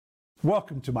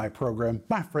Welcome to my program.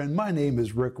 My friend, my name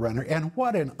is Rick Renner, and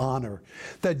what an honor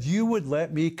that you would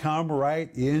let me come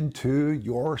right into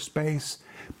your space.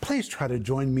 Please try to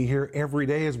join me here every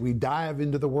day as we dive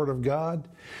into the Word of God.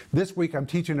 This week I'm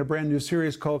teaching a brand new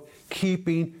series called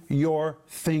Keeping Your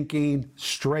Thinking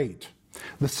Straight.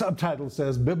 The subtitle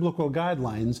says Biblical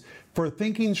Guidelines for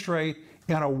Thinking Straight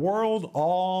in a World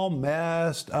All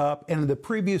Messed Up. And in the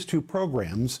previous two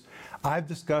programs, I've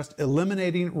discussed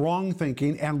eliminating wrong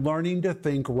thinking and learning to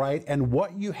think right and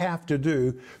what you have to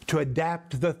do to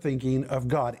adapt the thinking of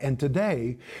God. And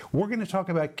today, we're going to talk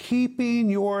about keeping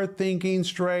your thinking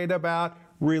straight about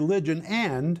religion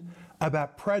and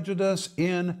about prejudice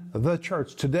in the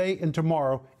church. Today and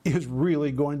tomorrow is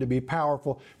really going to be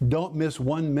powerful. Don't miss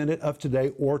 1 minute of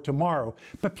today or tomorrow.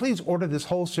 But please order this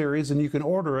whole series, and you can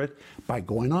order it by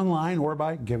going online or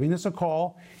by giving us a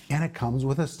call. And it comes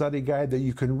with a study guide that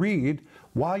you can read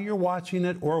while you're watching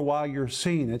it or while you're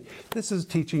seeing it. This is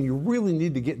teaching you really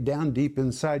need to get down deep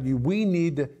inside you. We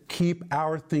need to keep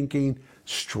our thinking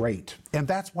straight. And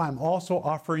that's why I'm also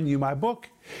offering you my book,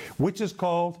 which is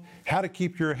called How to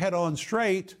Keep Your Head On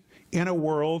Straight in a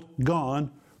World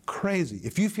Gone Crazy.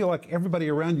 If you feel like everybody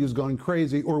around you has gone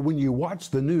crazy, or when you watch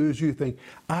the news, you think,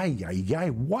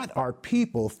 what are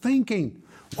people thinking?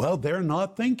 Well, they're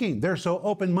not thinking. They're so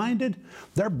open-minded,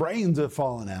 their brains have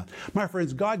fallen out. My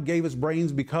friends, God gave us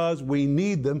brains because we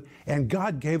need them, and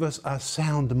God gave us a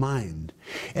sound mind.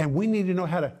 And we need to know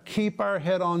how to keep our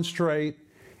head on straight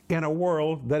in a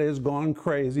world that has gone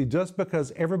crazy. Just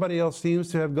because everybody else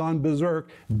seems to have gone berserk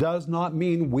does not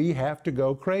mean we have to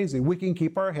go crazy. We can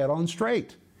keep our head on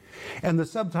straight. And the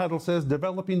subtitle says,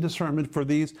 Developing Discernment for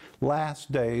These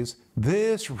Last Days.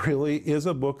 This really is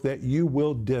a book that you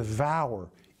will devour.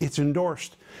 It's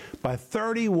endorsed by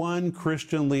 31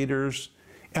 Christian leaders,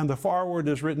 and the foreword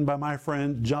is written by my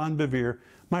friend John Bevere.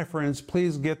 My friends,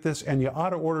 please get this, and you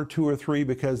ought to order 2 or 3,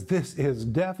 because this is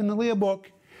definitely a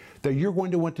book that you're going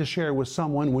to want to share with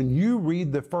someone. When you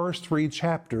read the first 3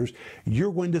 chapters,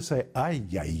 you're going to say,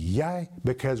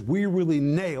 because we really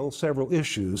nail several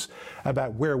issues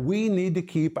about where we need to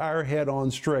keep our head on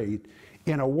straight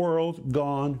in a world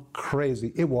gone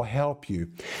crazy. It will help you.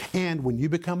 And when you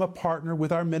become a partner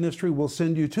with our ministry, we'll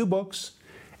send you 2 books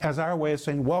as our way of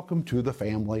saying, welcome to the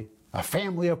family. A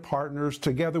family of partners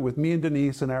together with me and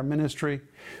Denise in our ministry.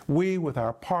 We, with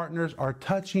our partners, are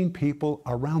touching people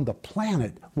around the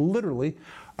planet, literally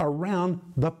around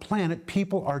the planet.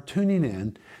 People are tuning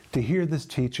in to hear this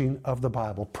teaching of the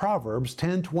Bible. Proverbs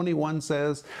 10:21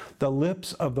 says, the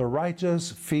lips of the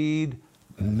righteous feed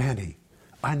many.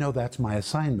 I know that's my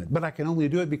assignment, but I can only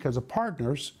do it because of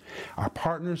partners. Our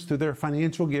partners, through their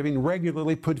financial giving,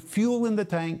 regularly put fuel in the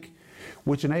tank,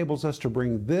 which enables us to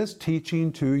bring this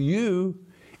teaching to you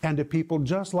and to people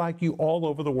just like you all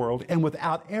over the world, and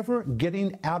without ever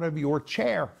getting out of your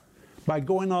chair. By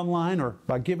going online or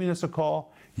by giving us a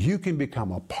call, you can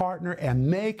become a partner and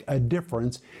make a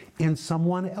difference in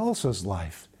someone else's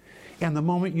life. And the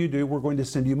moment you do, we're going to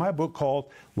send you my book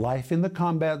called Life in the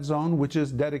Combat Zone, which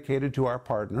is dedicated to our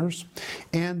partners,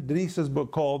 and Denise's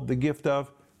book called The Gift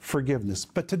of Forgiveness.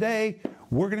 But today,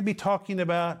 we're going to be talking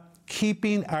about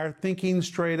keeping our thinking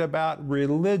straight about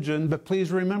religion. But please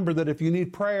remember that if you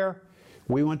need prayer,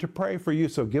 we want to pray for you.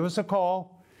 So give us a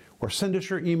call or send us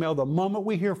your email. The moment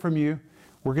we hear from you,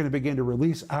 we're going to begin to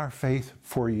release our faith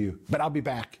for you. But I'll be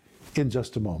back in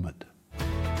just a moment.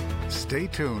 Stay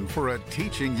tuned for a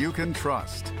teaching you can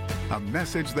trust, a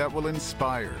message that will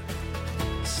inspire,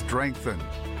 strengthen,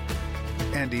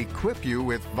 and equip you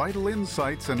with vital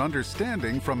insights and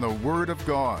understanding from the Word of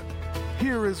God.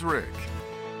 Here is Rick.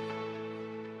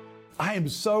 I am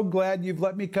so glad you've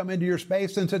let me come into your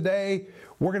space, and today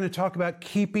we're going to talk about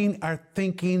keeping our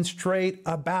thinking straight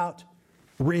about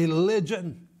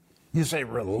religion. You say,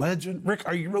 religion? Rick,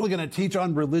 are you really going to teach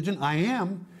on religion? I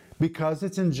am, because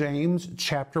it's in James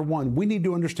chapter 1. We need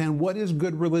to understand what is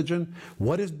good religion,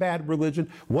 what is bad religion,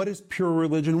 what is pure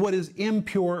religion, what is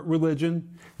impure religion.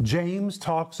 James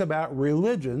talks about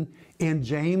religion in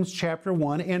James chapter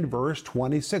 1 and verse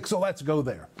 26. So let's go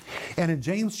there. And in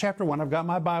James chapter 1, I've got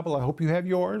my Bible. I hope you have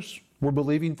yours. We're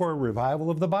believing for a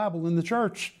revival of the Bible in the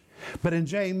church. But in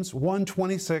James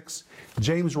 1:26,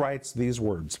 James writes these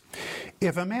words.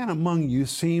 If a man among you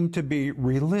seem to be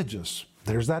religious,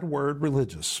 there's that word,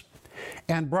 religious,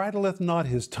 and bridleth not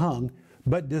his tongue,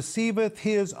 but deceiveth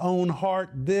his own heart,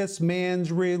 this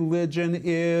man's religion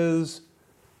is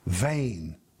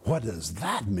vain. What does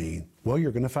that mean? Well,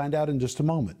 you're going to find out in just a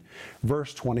moment.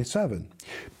 Verse 27,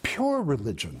 pure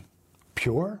religion.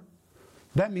 Pure?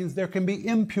 That means there can be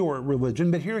impure religion,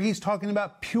 but here he's talking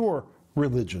about pure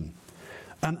religion.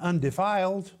 An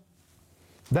undefiled,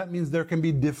 That means there can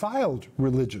be defiled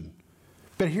religion.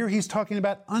 But here he's talking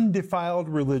about undefiled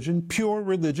religion, pure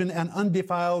religion, and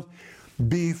undefiled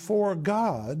before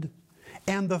God.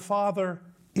 And the Father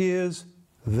is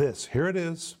this. Here it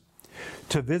is.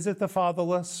 To visit the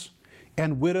fatherless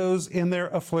and widows in their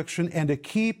affliction, and to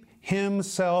keep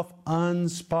himself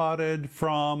unspotted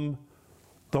from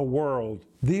the world.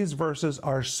 These verses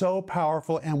are so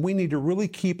powerful, and we need to really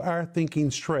keep our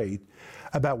thinking straight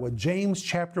about what James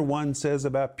chapter 1 says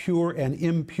about pure and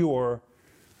impure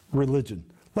religion.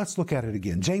 Let's look at it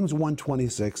again. James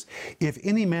 1:26, if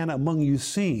any man among you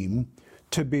seem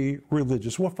to be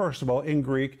religious. Well, first of all, in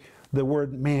Greek, the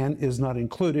word man is not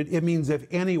included. It means if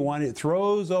anyone, it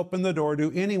throws open the door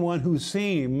to anyone who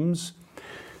seems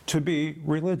to be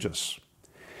religious.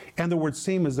 And the word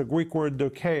seem is the Greek word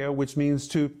dokeia, which means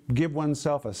to give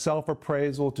oneself a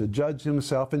self-appraisal, to judge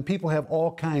himself. And people have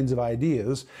all kinds of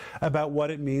ideas about what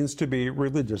it means to be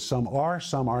religious. Some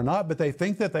are not, but they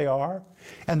think that they are.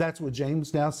 And that's what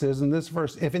James now says in this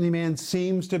verse. If any man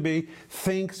seems to be,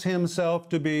 thinks himself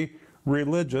to be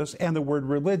religious. And the word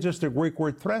religious, the Greek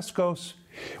word threskos,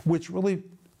 which really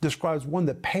describes one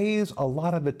that pays a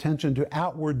lot of attention to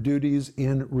outward duties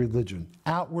in religion.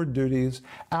 Outward duties,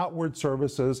 outward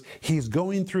services. He's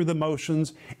going through the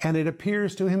motions, and it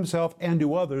appears to himself and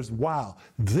to others, wow,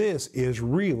 this is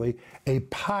really a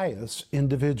pious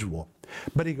individual.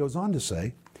 But he goes on to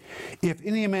say, if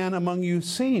any man among you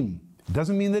seem,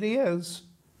 doesn't mean that he is,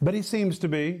 but he seems to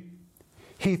be,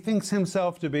 he thinks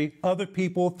himself to be, other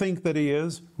people think that he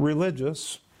is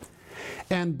religious,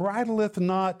 and bridleth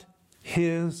not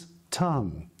his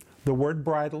tongue. The word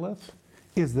bridleth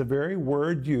is the very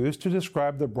word used to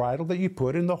describe the bridle that you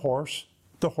put in the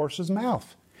horse's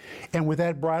mouth. And with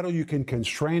that bridle, you can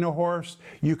constrain a horse,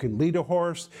 you can lead a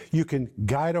horse, you can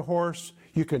guide a horse,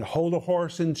 you can hold a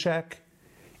horse in check.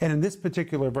 And in this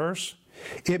particular verse,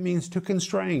 it means to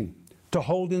constrain, to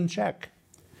hold in check.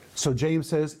 So James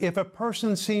says, if a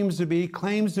person seems to be,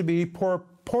 claims to be,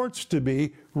 purports to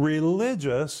be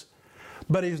religious,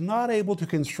 but he's not able to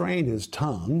constrain his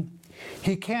tongue,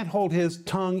 he can't hold his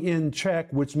tongue in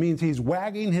check, which means he's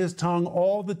wagging his tongue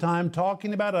all the time,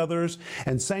 talking about others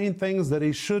and saying things that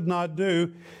he should not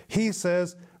do. He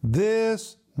says,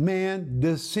 this man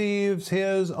deceives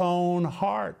his own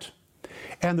heart.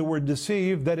 And the word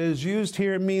deceive that is used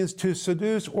here means to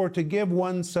seduce or to give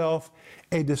oneself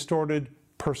a distorted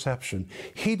perception.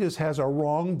 He just has a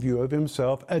wrong view of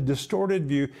himself, a distorted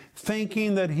view,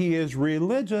 thinking that he is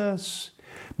religious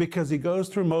because he goes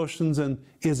through motions and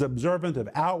is observant of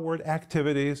outward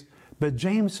activities. But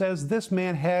James says this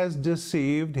man has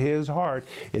deceived his heart.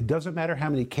 It doesn't matter how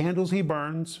many candles he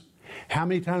burns, how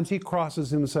many times he crosses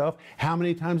himself, how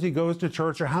many times he goes to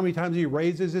church, or how many times he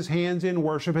raises his hands in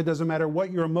worship. It doesn't matter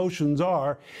what your emotions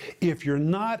are. If you're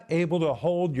not able to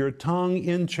hold your tongue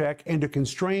in check and to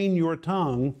constrain your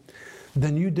tongue,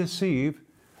 then you deceive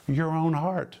your own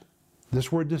heart.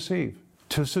 This word deceive,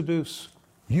 to seduce.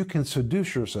 You can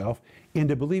seduce yourself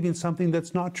into believing something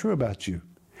that's not true about you,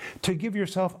 to give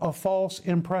yourself a false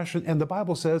impression. And the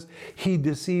Bible says he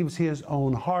deceives his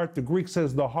own heart. The Greek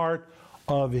says the heart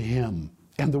of him.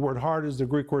 And the word heart is the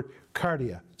Greek word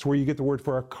cardia. It's where you get the word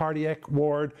for a cardiac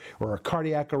ward or a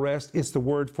cardiac arrest. It's the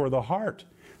word for the heart.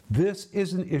 This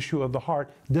is an issue of the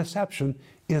heart. Deception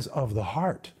is of the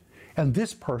heart. And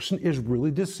this person is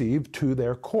really deceived to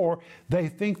their core. They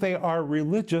think they are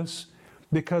religious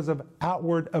because of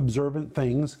outward observant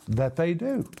things that they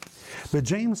do. But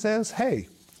James says, hey,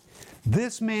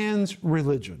 this man's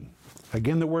religion,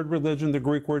 again the word religion, the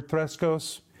Greek word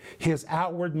threskos, his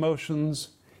outward motions,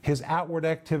 his outward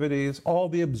activities, all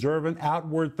the observant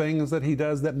outward things that he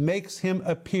does that makes him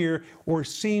appear or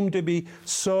seem to be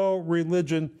so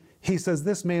religion, he says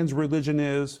this man's religion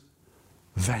is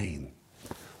vain.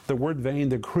 The word vain,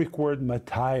 the Greek word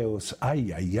mataios,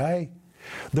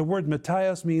 the word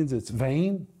mataios means it's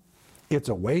vain, it's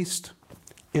a waste,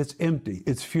 it's empty,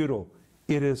 it's futile,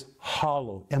 it is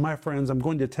hollow. And my friends, I'm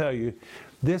going to tell you,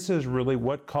 this is really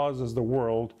what causes the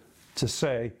world to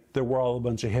say that we're all a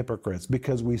bunch of hypocrites,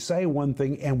 because we say one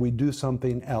thing and we do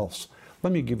something else.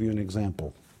 Let me give you an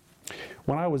example.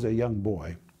 When I was a young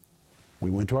boy,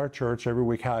 we went to our church every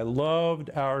week. I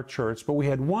loved our church, but we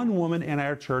had one woman in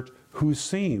our church who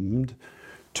seemed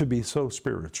to be so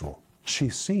spiritual. She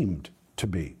seemed to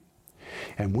be.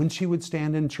 And when she would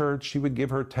stand in church, she would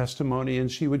give her testimony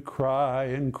and she would cry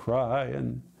and cry,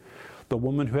 and the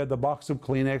woman who had the box of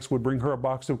Kleenex would bring her a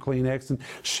box of Kleenex, and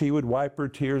she would wipe her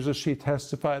tears as she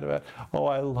testified about, oh,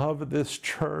 I love this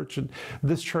church, and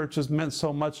this church has meant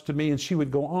so much to me. And she would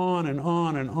go on and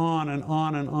on and on and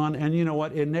on and on. And you know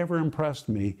what? It never impressed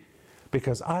me,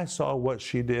 because I saw what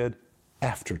she did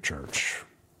after church.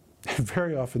 And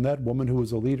very often that woman who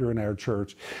was a leader in our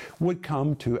church would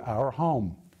come to our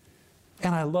home.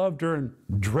 And I loved her and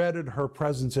dreaded her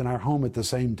presence in our home at the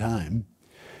same time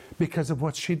because of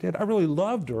what she did. I really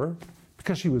loved her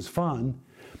because she was fun,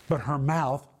 but her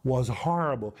mouth was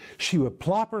horrible. She would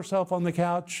plop herself on the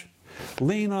couch,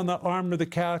 lean on the arm of the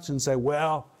couch and say,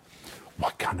 "Well,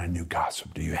 what kind of new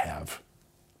gossip do you have?"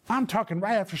 I'm talking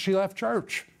right after she left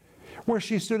church, where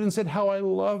she stood and said how I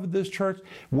loved this church.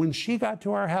 When she got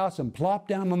to our house and plopped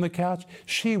down on the couch,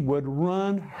 she would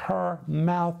run her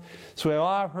mouth. So, "Well,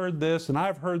 I've heard this, and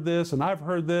I've heard this, and I've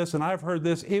heard this, and I've heard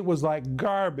this." It was like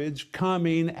garbage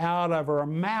coming out of her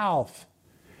mouth.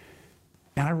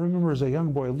 And I remember as a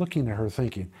young boy looking at her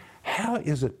thinking, how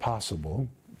is it possible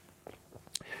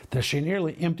that she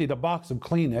nearly emptied a box of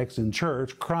Kleenex in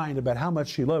church, crying about how much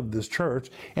she loved this church,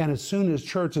 and as soon as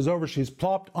church is over, she's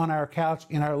plopped on our couch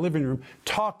in our living room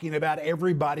talking about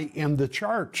everybody in the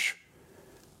church?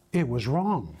 It was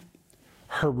wrong.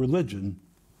 Her religion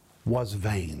was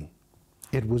vain.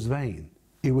 It was vain.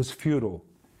 It was futile.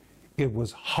 It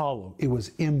was hollow. It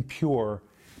was impure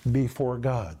before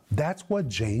God. That's what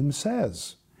James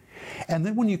says. And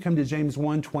then when you come to James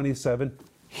 1:27,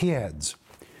 he adds,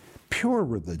 "Pure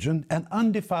religion and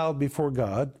undefiled before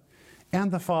God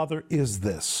and the Father is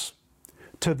this,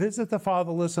 to visit the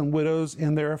fatherless and widows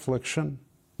in their affliction."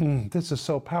 This is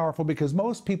so powerful because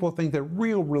most people think that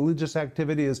real religious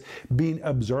activity is being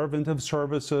observant of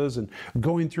services and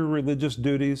going through religious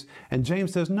duties. And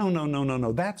James says,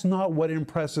 no. That's not what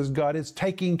impresses God. It's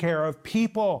taking care of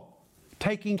people.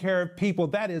 Taking care of people.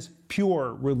 That is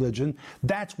pure religion.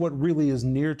 That's what really is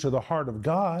near to the heart of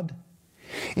God.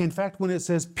 In fact, when it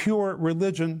says pure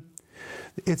religion,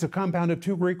 it's a compound of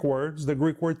two Greek words, the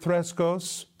Greek word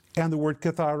threskos and the word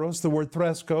katharos. The word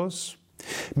threskos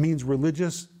means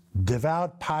religious,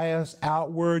 devout, pious,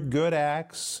 outward, good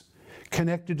acts,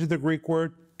 connected to the Greek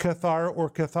word kathar or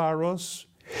katharos,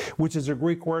 which is a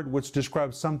Greek word which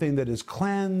describes something that is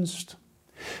cleansed,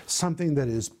 something that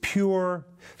is pure,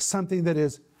 something that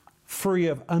is free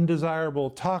of undesirable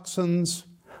toxins,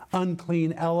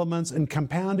 unclean elements, and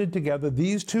compounded together,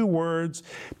 these two words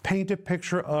paint a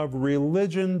picture of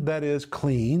religion that is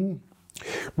clean,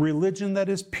 religion that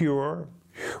is pure,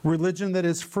 religion that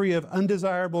is free of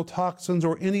undesirable toxins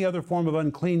or any other form of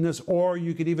uncleanness, or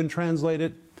you could even translate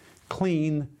it,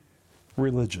 clean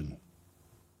religion.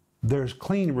 There's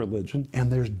clean religion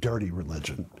and there's dirty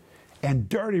religion. And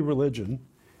dirty religion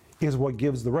is what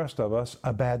gives the rest of us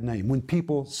a bad name. When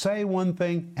people say one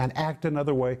thing and act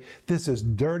another way, this is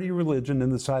dirty religion in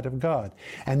the sight of God.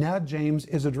 And now James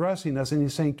is addressing us and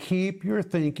he's saying, keep your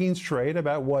thinking straight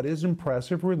about what is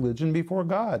impressive religion before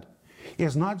God.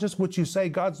 It's not just what you say.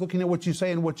 God's looking at what you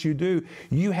say and what you do.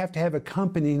 You have to have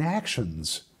accompanying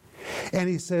actions. And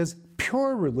he says,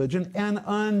 pure religion and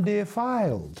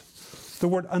undefiled. The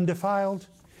word undefiled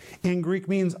in Greek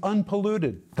means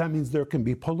unpolluted. That means there can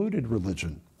be polluted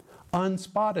religion.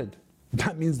 Unspotted.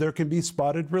 That means there can be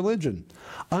spotted religion.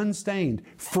 Unstained.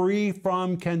 Free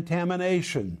from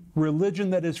contamination. Religion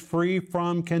that is free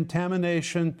from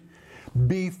contamination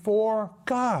before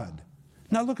God.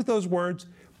 Now look at those words.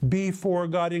 Before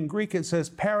God. In Greek it says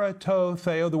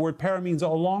paratotheo. The word para means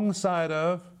alongside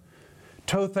of.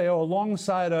 Totheo,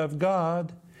 alongside of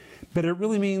God. But it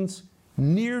really means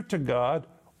near to God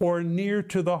or near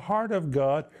to the heart of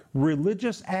God.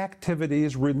 Religious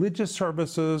activities, religious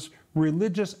services,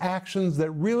 religious actions that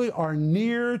really are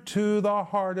near to the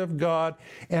heart of God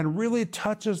and really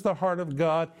touches the heart of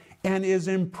God and is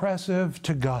impressive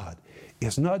to God.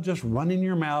 It's not just running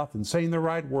your mouth and saying the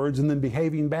right words and then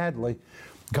behaving badly.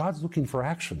 God's looking for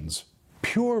actions.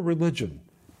 Pure religion.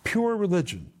 Pure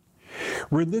religion.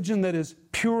 Religion that is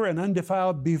pure and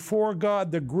undefiled before God,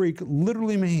 the Greek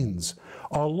literally means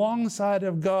alongside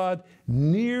of God,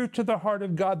 near to the heart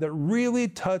of God, that really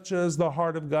touches the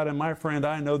heart of God. And my friend,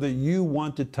 I know that you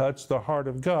want to touch the heart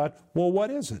of God. Well,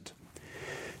 what is it?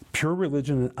 Pure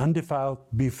religion and undefiled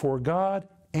before God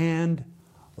and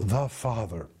the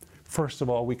Father. First of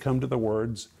all, we come to the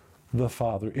words, the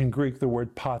Father. In Greek, the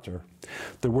word pater.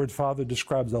 The word Father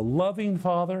describes a loving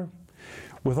Father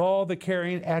with all the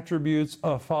caring attributes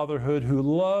of fatherhood who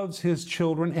loves his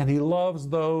children and he loves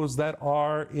those that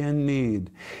are in need.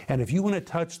 And if you want to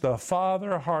touch the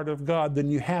Father heart of God, then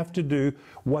you have to do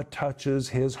what touches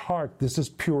his heart. This is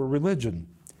pure religion.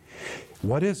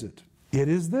 What is it? It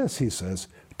is this, he says,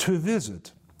 to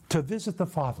visit the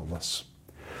fatherless.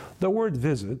 The word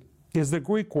visit is the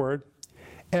Greek word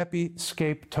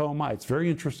episkeptomai. It's very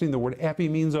interesting. The word epi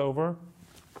means over.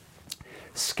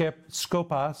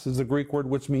 Skopas is the Greek word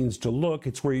which means to look.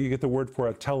 It's where you get the word for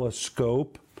a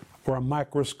telescope or a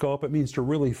microscope. It means to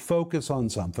really focus on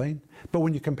something. But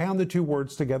when you compound the two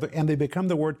words together and they become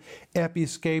the word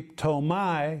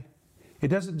episkeptomai, it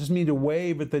doesn't just mean to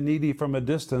wave at the needy from a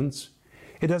distance.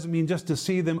 It doesn't mean just to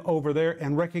see them over there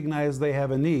and recognize they have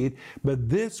a need. But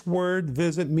this word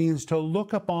visit means to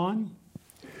look upon,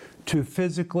 to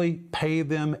physically pay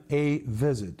them a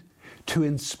visit, to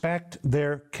inspect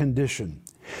their condition,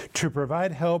 to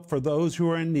provide help for those who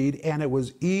are in need. And it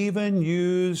was even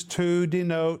used to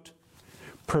denote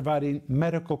providing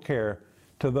medical care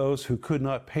to those who could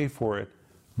not pay for it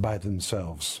by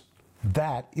themselves.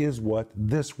 That is what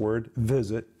this word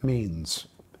visit means.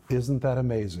 Isn't that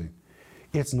amazing?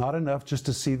 It's not enough just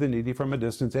to see the needy from a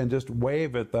distance and just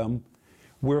wave at them.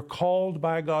 We're called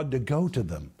by God to go to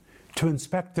them, to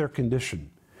inspect their condition,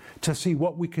 to see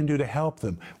what we can do to help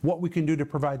them, what we can do to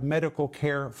provide medical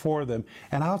care for them.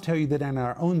 And I'll tell you that in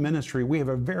our own ministry, we have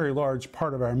a very large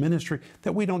part of our ministry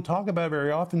that we don't talk about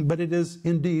very often, but it is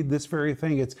indeed this very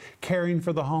thing. It's caring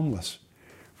for the homeless,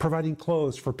 providing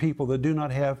clothes for people that do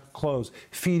not have clothes,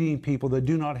 feeding people that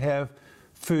do not have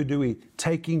food to eat,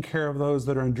 taking care of those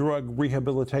that are in drug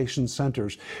rehabilitation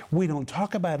centers. We don't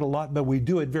talk about it a lot, but we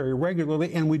do it very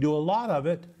regularly, and we do a lot of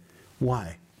it.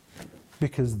 Why?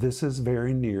 Because this is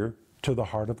very near to the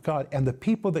heart of God. And the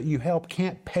people that you help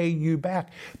can't pay you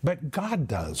back, but God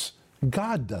does.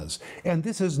 God does. And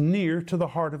this is near to the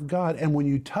heart of God. And when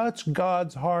you touch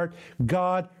God's heart,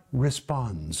 God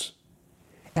responds.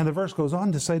 And the verse goes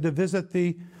on to say to visit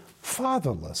the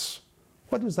fatherless.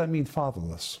 What does that mean,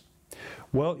 fatherless?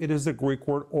 Well, it is the Greek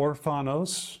word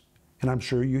orphanos, and I'm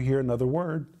sure you hear another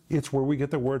word. It's where we get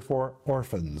the word for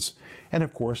orphans. And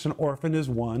of course, an orphan is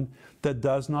one that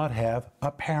does not have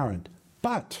a parent,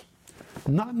 but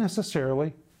not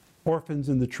necessarily orphans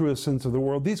in the truest sense of the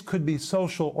word. These could be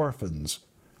social orphans.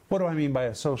 What do I mean by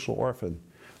a social orphan?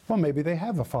 Well, maybe they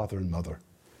have a father and mother,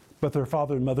 but their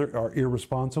father and mother are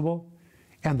irresponsible,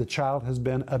 and the child has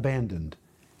been abandoned.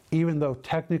 Even though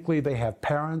technically they have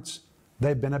parents,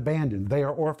 they've been abandoned. They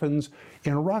are orphans.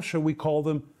 In Russia, we call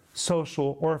them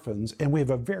social orphans, and we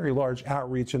have a very large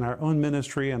outreach in our own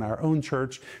ministry and our own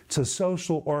church to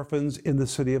social orphans in the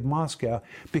city of Moscow,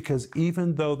 because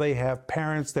even though they have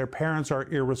parents, their parents are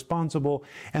irresponsible,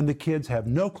 and the kids have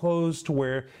no clothes to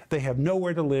wear, they have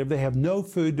nowhere to live, they have no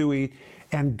food to eat,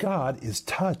 and God is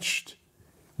touched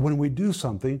when we do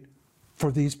something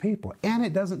for these people. And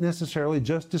it doesn't necessarily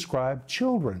just describe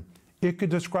children. It could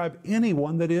describe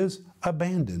anyone that is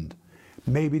abandoned.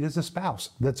 Maybe it is a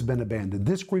spouse that's been abandoned.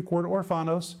 This Greek word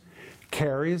orphanos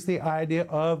carries the idea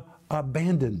of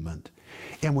abandonment.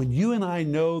 And when you and I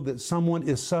know that someone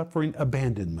is suffering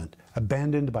abandonment,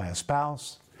 abandoned by a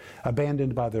spouse,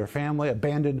 abandoned by their family,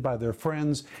 abandoned by their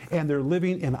friends, and they're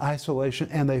living in isolation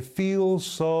and they feel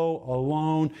so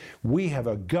alone, we have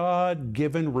a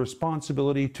God-given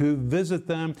responsibility to visit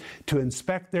them, to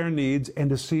inspect their needs,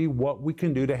 and to see what we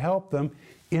can do to help them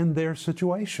in their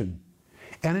situation.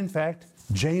 And in fact,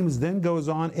 James then goes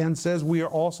on and says we are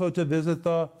also to visit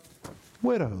the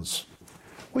widows.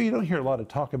 Well, you don't hear a lot of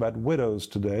talk about widows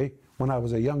today. When I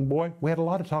was a young boy, we had a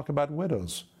lot of talk about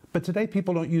widows. But today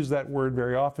people don't use that word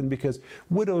very often because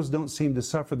widows don't seem to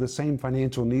suffer the same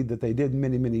financial need that they did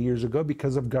many, many years ago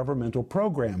because of governmental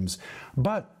programs.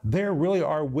 But there really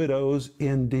are widows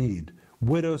indeed.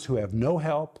 Widows who have no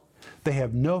help, they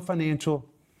have no financial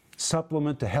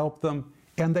supplement to help them,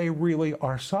 and they really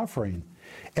are suffering.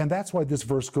 And that's why this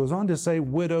verse goes on to say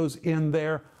widows in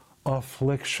their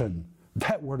affliction.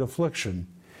 That word affliction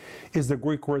is the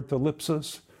Greek word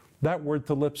thalipsis. That word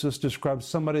thalipsis describes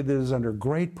somebody that is under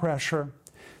great pressure.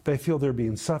 They feel they're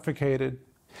being suffocated.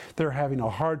 They're having a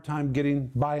hard time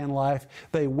getting by in life.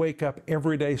 They wake up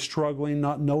every day struggling,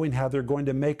 not knowing how they're going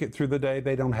to make it through the day.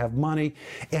 They don't have money.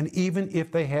 And even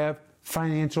if they have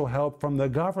financial help from the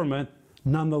government,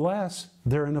 nonetheless,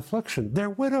 they're in affliction. They're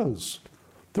widows.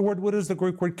 The word widow is the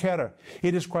Greek word kera.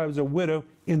 It describes a widow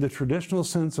in the traditional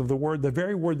sense of the word, the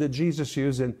very word that Jesus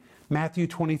used in Matthew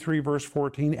 23, verse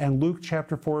 14, and Luke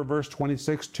chapter 4, verse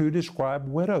 26, to describe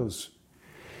widows.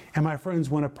 And my friends,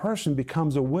 when a person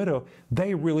becomes a widow,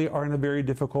 they really are in a very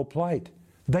difficult plight.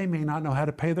 They may not know how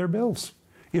to pay their bills.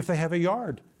 If they have a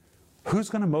yard, who's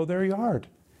going to mow their yard?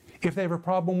 If they have a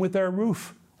problem with their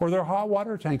roof or their hot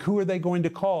water tank, who are they going to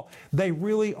call? They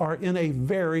really are in a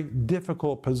very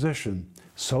difficult position.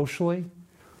 Socially,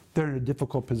 they're in a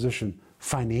difficult position.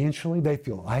 Financially, they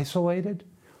feel isolated.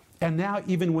 And now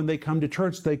even when they come to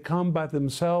church, they come by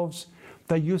themselves.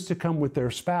 They used to come with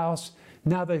their spouse.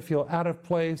 Now they feel out of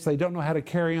place. They don't know how to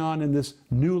carry on in this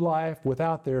new life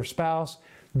without their spouse.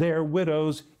 They are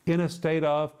widows in a state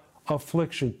of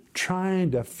affliction,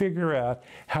 trying to figure out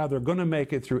how they're going to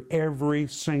make it through every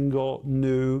single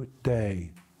new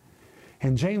day.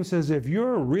 And James says, if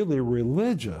you're really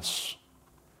religious,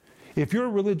 if your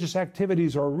religious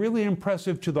activities are really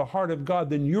impressive to the heart of God,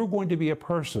 then you're going to be a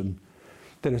person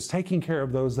that is taking care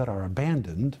of those that are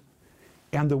abandoned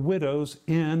and the widows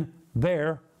in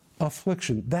their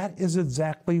affliction. That is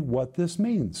exactly what this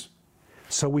means.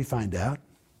 So we find out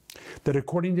that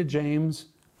according to James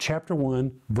chapter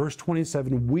 1, verse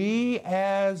 27, we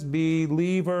as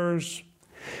believers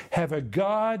have a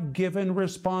God-given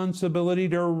responsibility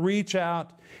to reach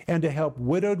out and to help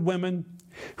widowed women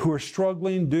who are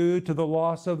struggling due to the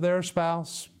loss of their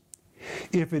spouse.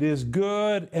 If it is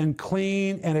good and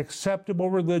clean and acceptable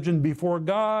religion before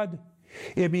God,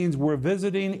 it means we're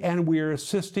visiting and we're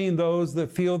assisting those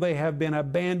that feel they have been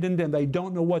abandoned and they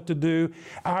don't know what to do.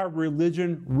 Our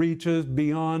religion reaches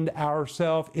beyond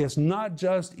ourselves. It's not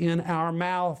just in our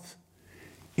mouth,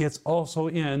 it's also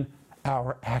in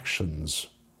our actions.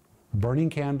 Burning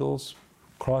candles,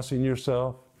 crossing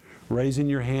yourself, raising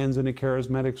your hands in a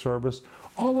charismatic service,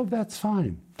 all of that's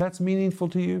fine. That's meaningful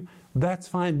to you. That's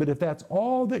fine. But if that's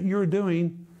all that you're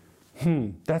doing,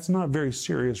 that's not very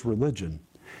serious religion.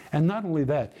 And not only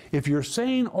that, if you're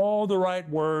saying all the right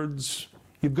words,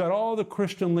 you've got all the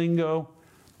Christian lingo,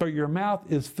 but your mouth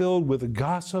is filled with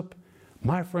gossip,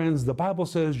 my friends, the Bible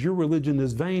says your religion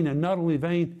is vain, and not only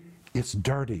vain, it's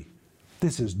dirty.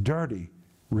 This is dirty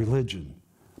religion.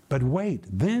 But wait,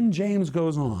 then James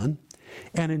goes on,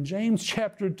 and in James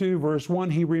chapter 2, verse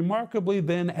 1, he remarkably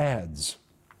then adds,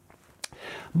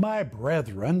 my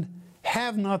brethren,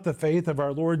 have not the faith of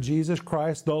our Lord Jesus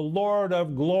Christ, the Lord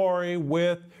of glory,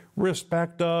 with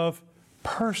respect of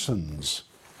persons.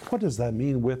 What does that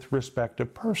mean, with respect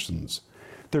of persons?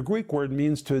 The Greek word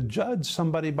means to judge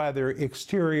somebody by their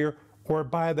exterior or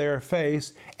by their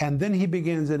face, and then he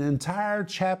begins an entire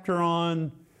chapter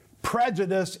on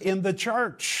prejudice in the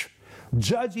church,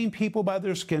 judging people by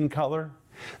their skin color,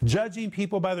 judging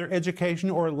people by their education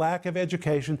or lack of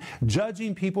education,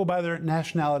 judging people by their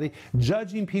nationality,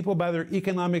 judging people by their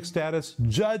economic status,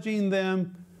 judging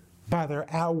them by their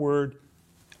outward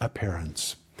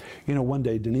appearance. You know, one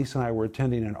day Denise and I were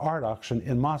attending an art auction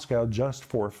in Moscow just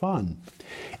for fun.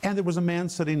 And there was a man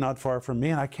sitting not far from me,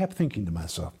 and I kept thinking to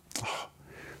myself, oh,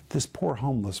 this poor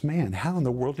homeless man, how in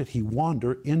the world did he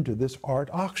wander into this art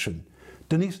auction?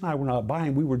 Denise and I were not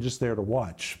buying, we were just there to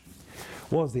watch.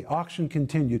 Well, as the auction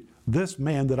continued, this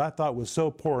man that I thought was so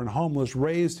poor and homeless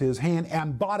raised his hand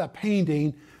and bought a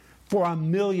painting for $1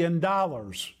 million.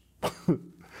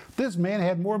 This man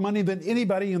had more money than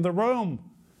anybody in the room.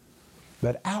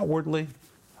 But outwardly,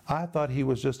 I thought he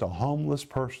was just a homeless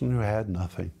person who had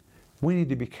nothing. We need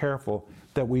to be careful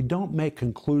that we don't make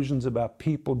conclusions about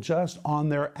people just on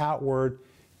their outward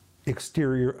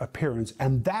exterior appearance.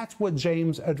 And that's what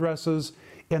James addresses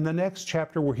in the next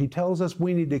chapter, where he tells us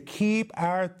we need to keep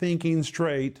our thinking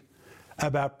straight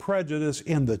about prejudice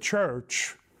in the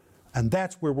church. And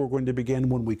that's where we're going to begin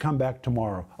when we come back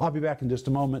tomorrow. I'll be back in just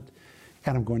a moment,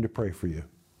 and I'm going to pray for you.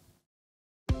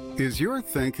 Is your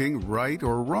thinking right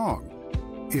or wrong?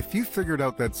 If you figured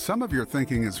out that some of your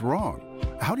thinking is wrong,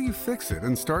 how do you fix it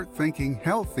and start thinking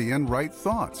healthy and right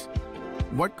thoughts?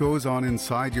 What goes on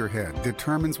inside your head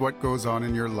determines what goes on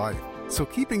in your life. So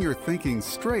keeping your thinking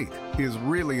straight is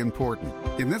really important.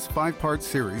 In this 5-part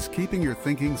series, Keeping Your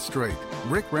Thinking Straight,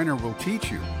 Rick Renner will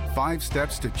teach you 5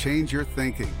 steps to change your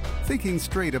thinking. Thinking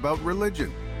straight about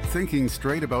religion, thinking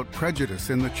straight about prejudice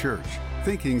in the church,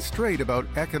 thinking straight about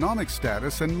economic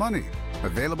status and money.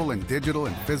 Available in digital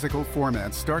and physical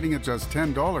formats starting at just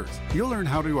 $10. You'll learn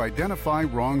how to identify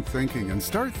wrong thinking and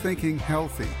start thinking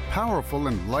healthy, powerful,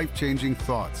 and life-changing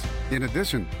thoughts. In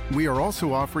addition, we are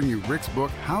also offering you Rick's book,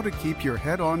 How to Keep Your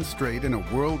Head On Straight in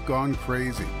a World Gone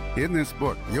Crazy. In this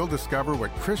book, you'll discover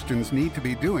what Christians need to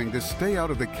be doing to stay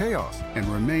out of the chaos and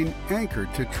remain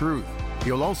anchored to truth.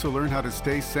 You'll also learn how to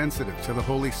stay sensitive to the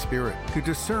Holy Spirit, to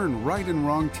discern right and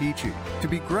wrong teaching, to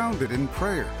be grounded in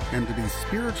prayer, and to be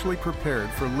spiritually prepared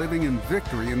for living in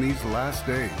victory in these last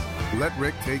days. Let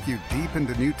Rick take you deep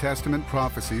into New Testament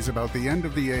prophecies about the end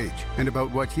of the age and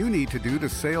about what you need to do to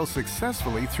sail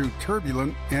successfully through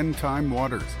turbulent end-time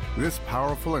waters. This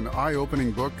powerful and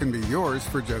eye-opening book can be yours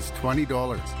for just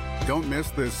 $20. Don't miss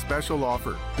this special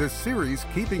offer, this series,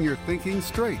 Keeping Your Thinking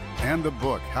Straight, and the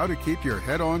book, How to Keep Your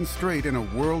Head On Straight in a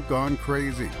World Gone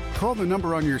Crazy. Call the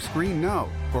number on your screen now,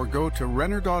 or go to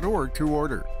renner.org to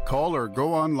order. Call or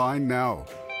go online now.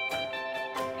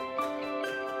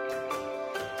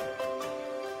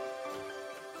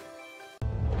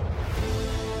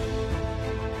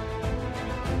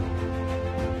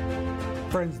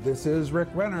 Friends, this is Rick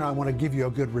Renner. I want to give you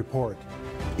a good report.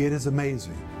 It is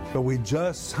amazing, but we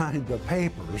just signed the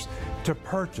papers to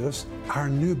purchase our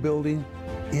new building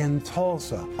in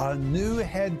Tulsa, a new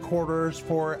headquarters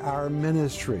for our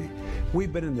ministry.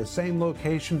 We've been in the same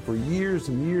location for years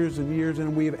and years and years,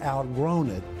 and we've outgrown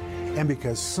it. And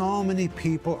because so many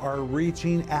people are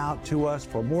reaching out to us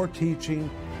for more teaching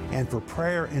and for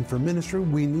prayer and for ministry,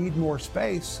 we need more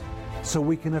space so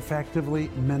we can effectively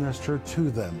minister to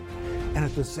them. And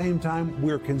at the same time,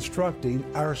 we're constructing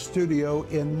our studio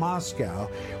in Moscow,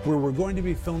 where we're going to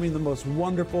be filming the most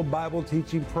wonderful Bible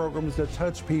teaching programs that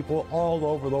touch people all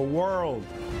over the world.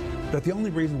 But the only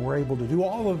reason we're able to do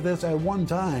all of this at one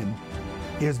time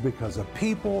is because of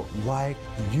people like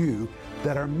you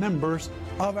that are members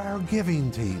of our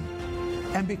giving team.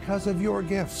 And because of your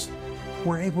gifts,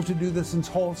 we're able to do this in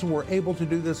Tulsa, we're able to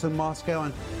do this in Moscow.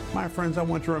 And my friends, I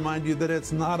want to remind you that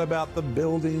it's not about the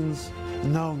buildings.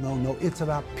 No. It's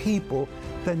about people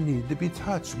that need to be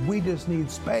touched. We just need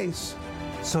space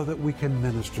so that we can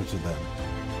minister to them.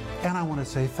 And I want to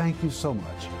say thank you so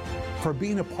much for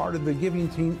being a part of the giving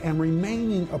team and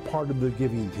remaining a part of the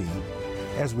giving team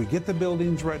as we get the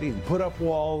buildings ready and put up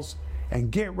walls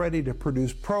and get ready to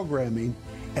produce programming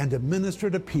and to minister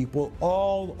to people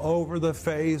all over the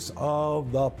face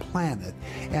of the planet.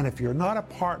 And if you're not a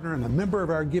partner and a member of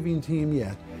our giving team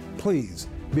yet, please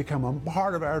become a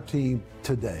part of our team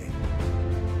today.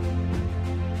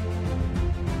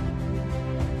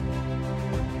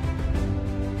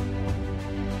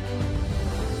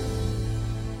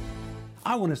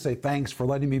 I want to say thanks for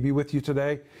letting me be with you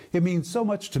today. It means so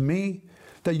much to me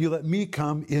that you let me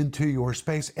come into your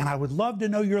space, and I would love to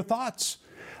know your thoughts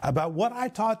about what I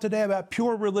taught today about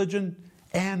pure religion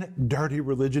and dirty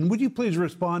religion. Would you please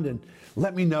respond and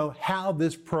let me know how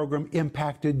this program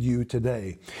impacted you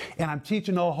today? And I'm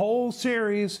teaching a whole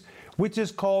series which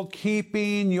is called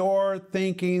Keeping Your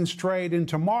Thinking Straight. And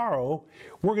tomorrow,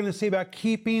 we're going to see about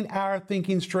keeping our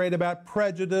thinking straight about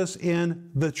prejudice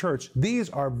in the church. These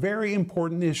are very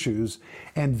important issues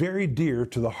and very dear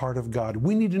to the heart of God.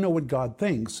 We need to know what God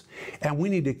thinks, and we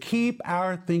need to keep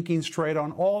our thinking straight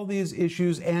on all these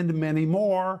issues and many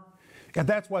more. And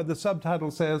that's why the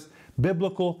subtitle says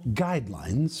Biblical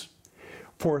Guidelines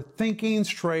for Thinking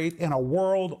Straight in a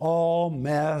World All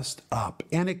Messed Up.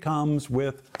 And it comes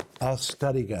with a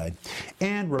study guide.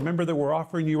 And remember that we're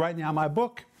offering you right now my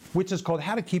book, which is called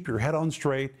How to Keep Your Head On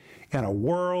Straight in a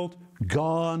World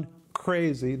Gone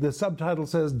Crazy. The subtitle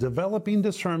says Developing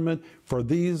Discernment for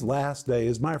These Last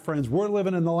Days. My friends, we're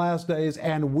living in the last days,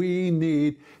 and we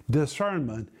need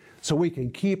discernment so we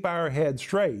can keep our head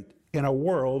straight in a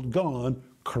world gone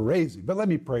crazy. But let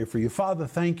me pray for you. Father,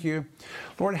 thank you.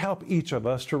 Lord, help each of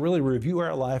us to really review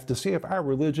our life to see if our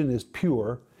religion is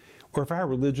pure or if our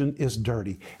religion is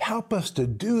dirty. Help us to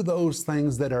do those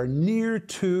things that are near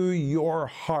to your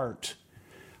heart.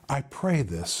 I pray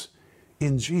this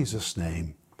in Jesus'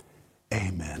 name.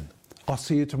 Amen. I'll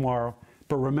see you tomorrow.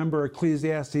 But remember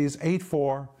Ecclesiastes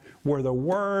 8:4, where the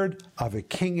word of a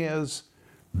king is,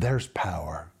 there's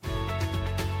power.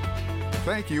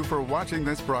 Thank you for watching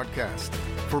this broadcast.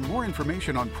 For more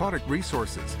information on product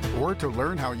resources or to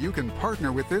learn how you can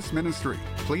partner with this ministry,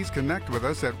 please connect with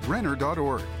us at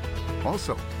renner.org.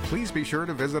 Also, please be sure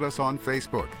to visit us on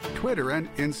Facebook, Twitter,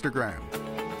 and Instagram.